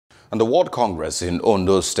And the Ward Congress in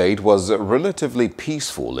Ondo State was relatively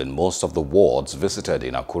peaceful in most of the wards visited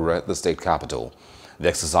in Akure, the state capital. The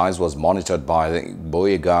exercise was monitored by the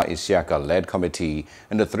Boyega Isiaka-led committee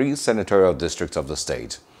in the 3 senatorial districts of the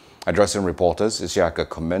state. Addressing reporters, Isiaka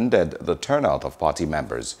commended the turnout of party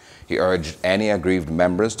members. He urged any aggrieved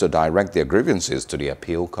members to direct their grievances to the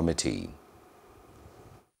appeal committee.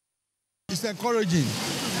 It's encouraging,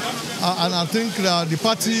 and I think that the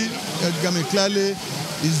party clearly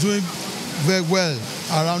is doing very well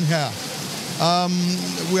around here.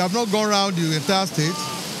 We have not gone around the entire state,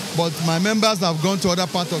 but my members have gone to other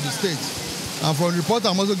parts of the state. And from the report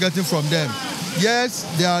I'm also getting from them, yes,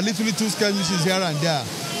 there are little skirmishes here and there,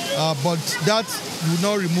 but that will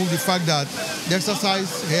not remove the fact that the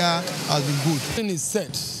exercise here has been good. Everything is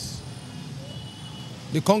set.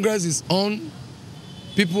 The Congress is on.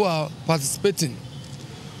 People are participating.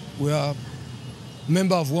 We are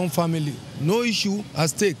members of one family. No issue at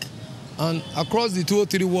stake. And across the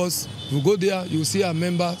 203 wards, you go there, you see our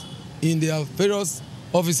members in their various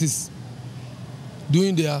offices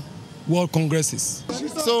doing their world congresses.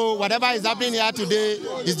 So whatever is happening here today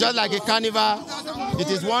is just like a carnival. It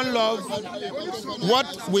is one love.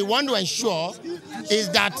 What we want to ensure is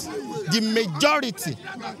that the majority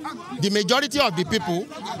of the people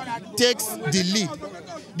takes the lead.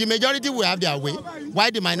 The majority will have their way, while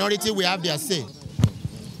the minority will have their say.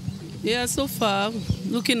 Yeah, so far,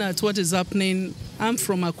 looking at what is happening, I'm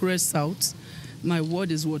from Akure South. My ward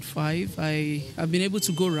is Ward 5. I have been able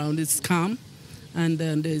to go around. It's calm, and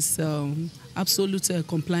there's absolute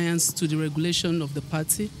compliance to the regulation of the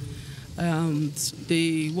party.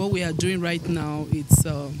 What we are doing right now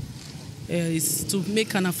is to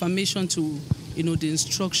make an affirmation to the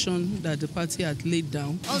instruction that the party had laid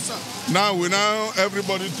down. Now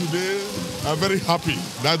everybody today are very happy.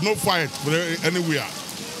 There's no fight anywhere.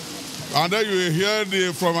 And then you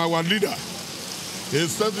hear from our leader.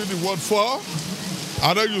 He's setting the word 4.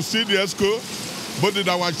 And then you see the ESCO, both in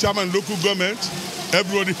our chairman local government,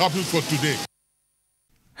 everybody happy for today.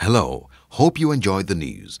 Hello, hope you enjoyed the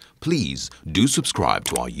news. Please do subscribe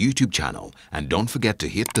to our YouTube channel and don't forget to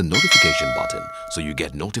hit the notification button so you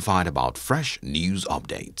get notified about fresh news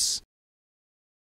updates.